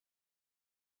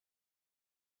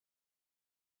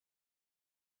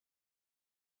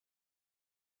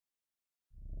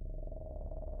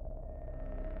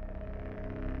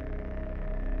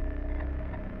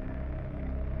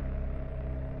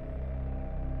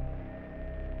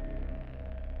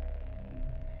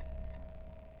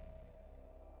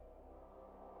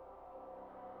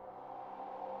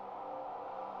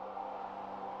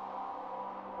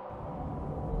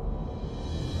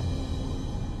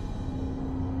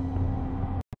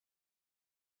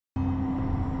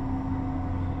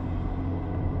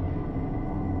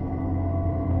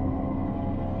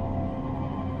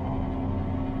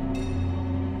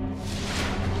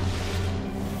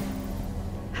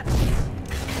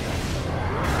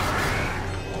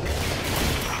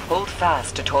Hold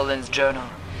fast to Toland's journal.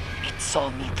 It saw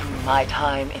me through my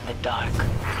time in the dark.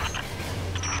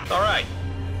 Alright,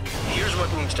 here's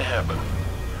what needs to happen.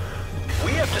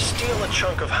 We have to steal a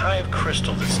chunk of Hive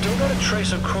crystal that's still got a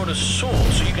trace of Crota's soul,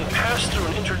 so you can pass through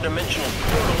an interdimensional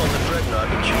portal on the Dreadnought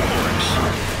and kill Oryx.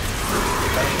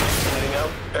 Anything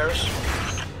out, Eris?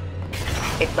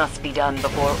 It must be done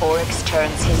before Oryx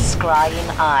turns his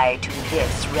scrying eye to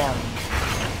this realm.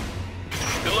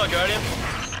 Good luck, Guardian.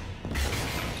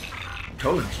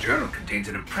 Toland's journal contains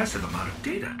an impressive amount of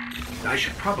data. I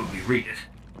should probably read it.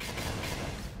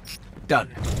 Done.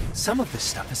 Some of this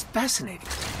stuff is fascinating.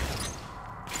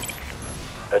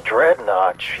 The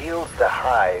Dreadnought shields the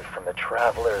Hive from the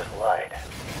Traveler's light.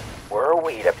 Were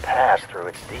we to pass through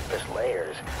its deepest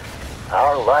layers,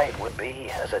 our light would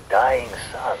be as a dying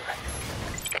sun.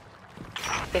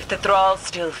 If the thralls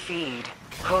still feed,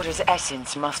 Crota's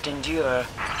essence must endure.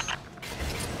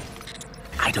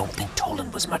 I don't think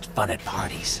Toland was much fun at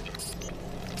parties.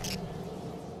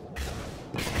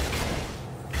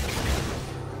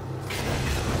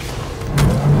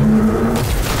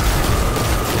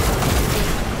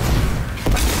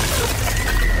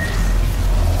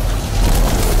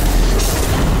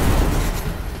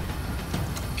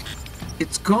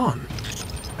 It's gone.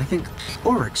 I think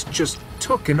Oryx just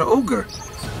took an ogre.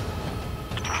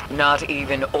 Not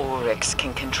even Oryx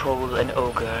can control an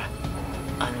ogre.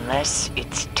 Unless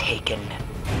it's taken.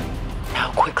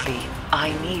 Now quickly,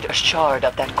 I need a shard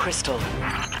of that crystal.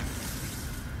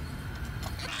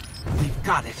 We've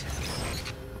got it.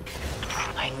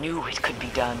 I knew it could be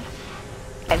done.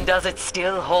 And does it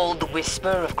still hold the whisper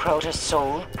of Crota's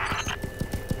soul?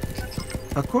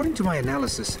 According to my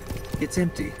analysis, it's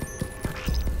empty.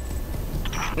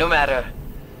 No matter.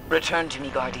 Return to me,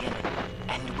 Guardian,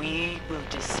 and we will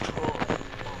destroy.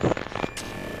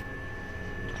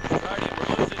 Guardian,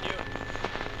 we're losing you.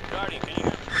 Guardian, can you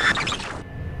hear me?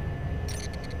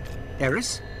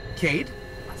 Eris? Cade?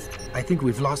 I think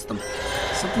we've lost them.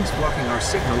 Something's blocking our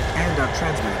signal and our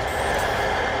transmit.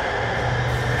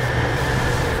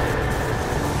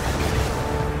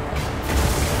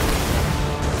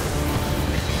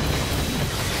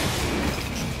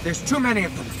 There's too many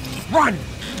of them. Run!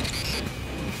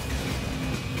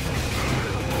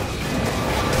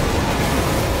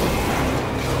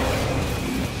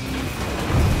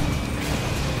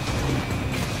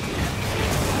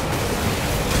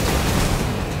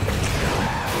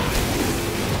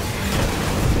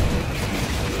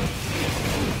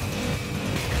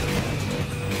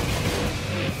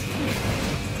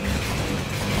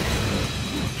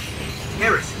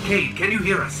 Eris, Cade, can you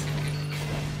hear us?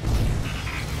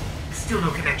 Still no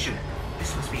connection.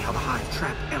 This must be how the Hive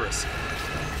trapped Eris.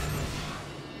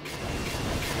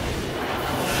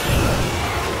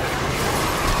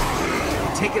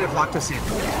 Take it, have locked us in.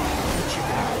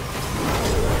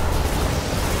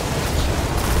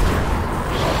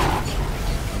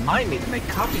 Remind me to make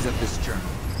copies of this journal.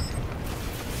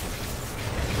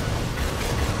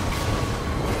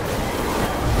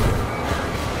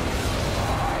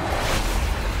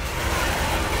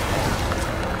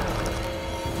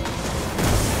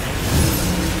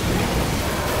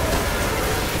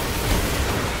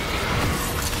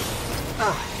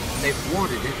 They've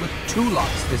warded it with 2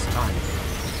 locks this time.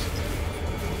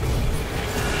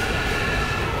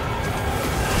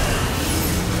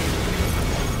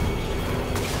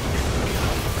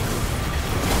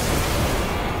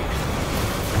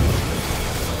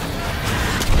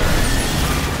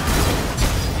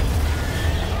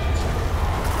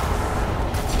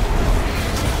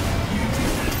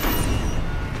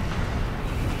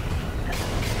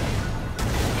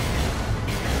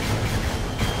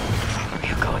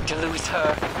 To lose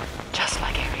her, just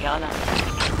like Ariana.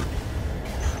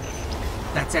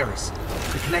 That's Eris.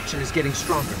 The connection is getting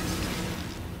stronger.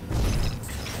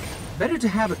 Better to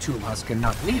have a tool husk and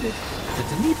not need it, than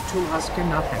to need a tool husk and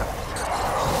not have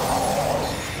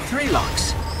it. 3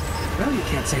 locks. Well, you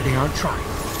can't say they aren't trying.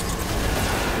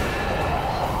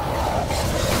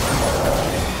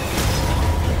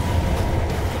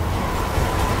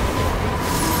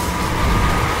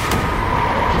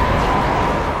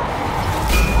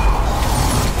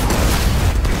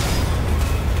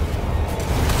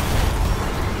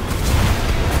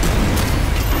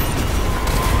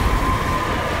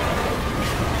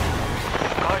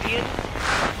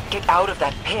 Out of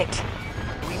that pit.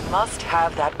 We must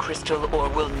have that crystal or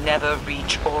we'll never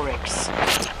reach Oryx.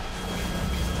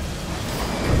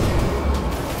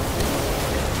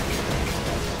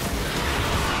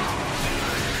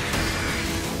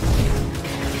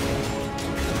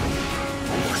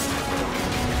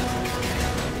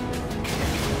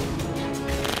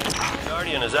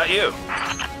 Guardian, is that you?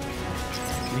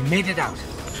 We made it out.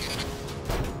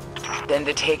 Then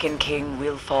the Taken King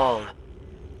will fall.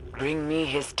 Bring me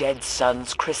his dead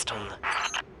son's crystal.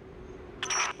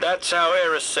 That's how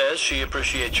Eris says she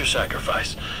appreciates your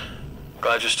sacrifice.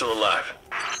 Glad you're still alive.